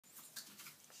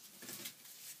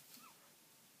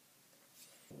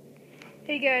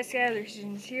Hey guys,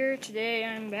 Skyler's here. Today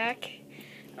I'm back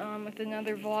with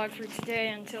another vlog for today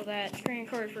until that screen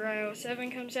record for iOS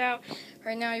 7 comes out.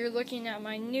 Right now you're looking at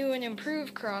my new and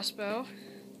improved crossbow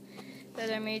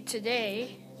that I made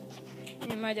today,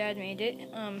 and my dad made it.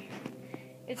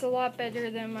 It's a lot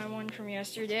better than my one from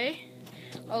yesterday.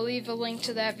 I'll leave a link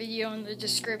to that video in the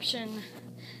description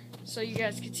so you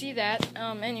guys can see that.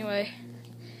 Anyway,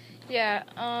 yeah,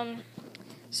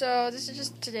 so this is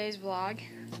just today's vlog.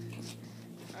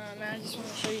 I just want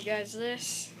to show you guys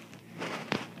this.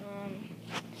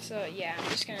 So yeah, I'm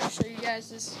just gonna show you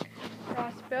guys this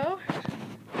crossbow,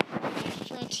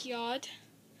 front yard,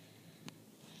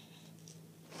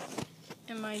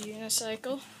 and my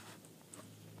unicycle.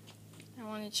 I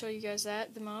wanted to show you guys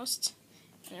that the most.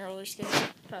 And roller skate.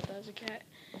 Thought that was a cat.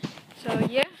 So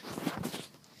yeah,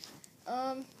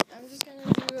 I'm just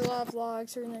gonna do a lot of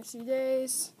vlogs for the next few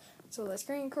days. So the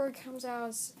screen record comes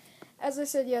out, as I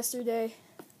said yesterday.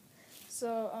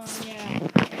 So, yeah,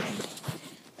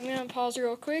 I'm going to pause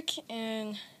real quick,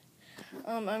 and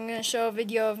I'm going to show a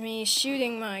video of me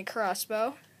shooting my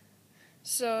crossbow.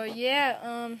 So,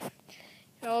 yeah,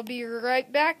 I'll be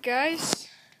right back, guys.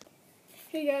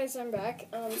 Hey, guys, I'm back.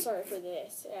 Sorry for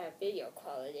this video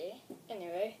quality.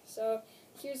 Anyway, so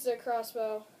here's the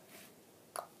crossbow.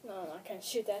 No, I'm not going to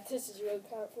shoot that. This is really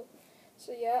powerful.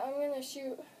 So, yeah, I'm going to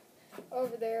shoot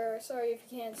over there. Sorry if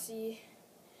you can't see.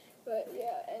 But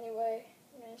yeah, anyway,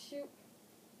 I'm gonna shoot.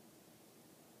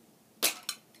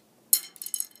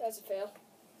 That's a fail.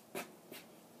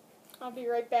 I'll be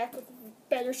right back with a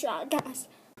better shot, guys.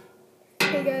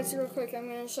 Hey guys, real quick, I'm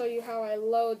gonna show you how I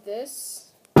load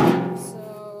this.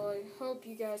 So I hope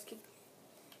you guys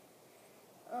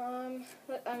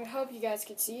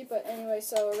could see, but anyway,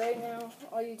 so right now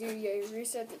all you do, you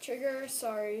reset the trigger.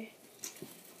 Sorry.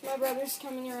 My brother's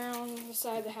coming around the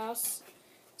side of the house.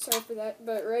 Sorry for that,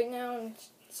 but right now,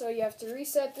 so you have to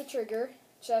reset the trigger,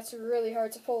 which that's really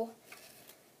hard to pull.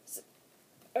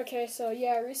 Okay, so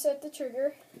yeah, reset the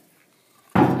trigger,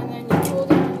 and then you pull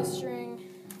down the string.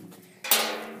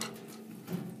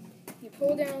 You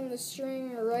pull down the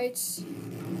string right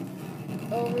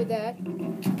over that,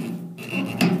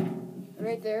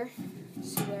 right there.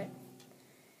 See that?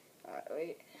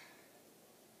 Wait.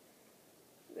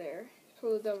 There.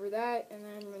 Pull it over that, and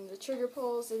then when the trigger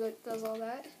pulls, it does all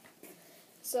that.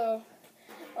 So,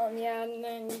 yeah, and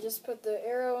then you just put the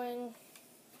arrow in,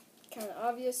 kind of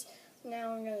obvious.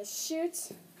 Now I'm gonna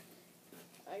shoot.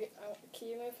 Can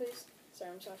you move, please? Sorry,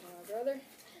 I'm talking to my brother.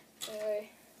 Anyway,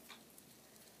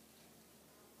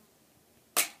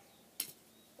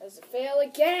 that's a fail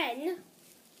again.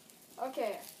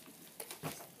 Okay,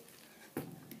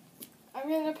 I'm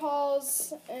gonna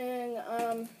pause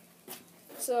and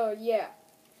So, yeah,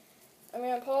 I'm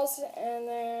going to pause and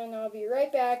then I'll be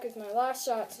right back with my last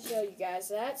shot to show you guys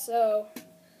that. So,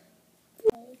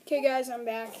 okay guys, I'm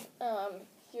back.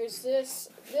 Here's this.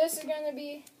 This is going to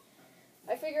be,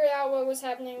 I figured out what was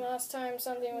happening last time.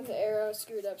 Something with the arrow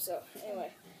screwed up. So,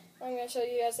 anyway, I'm going to show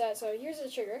you guys that. So, here's the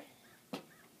trigger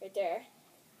right there.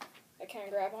 I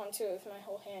can't grab onto it with my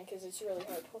whole hand because it's really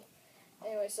hard to pull.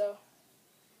 Anyway, so,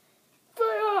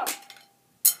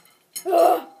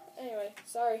 anyway,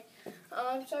 sorry.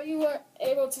 So you weren't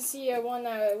able to see one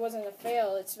that wasn't a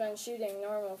fail. It's been shooting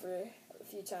normal for a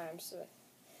few times. So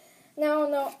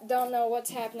now, don't know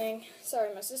what's happening.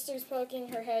 Sorry, my sister's poking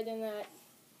her head in that.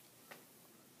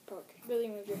 Poke. Really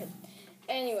move your head.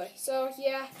 Anyway, so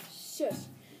yeah, shush.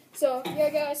 So yeah,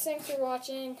 guys, thanks for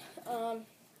watching.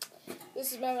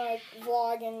 This has been my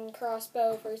vlog and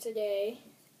crossbow for today.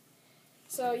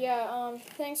 So yeah,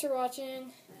 thanks for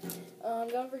watching.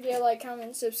 Don't forget to like,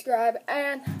 comment, subscribe,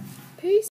 and peace.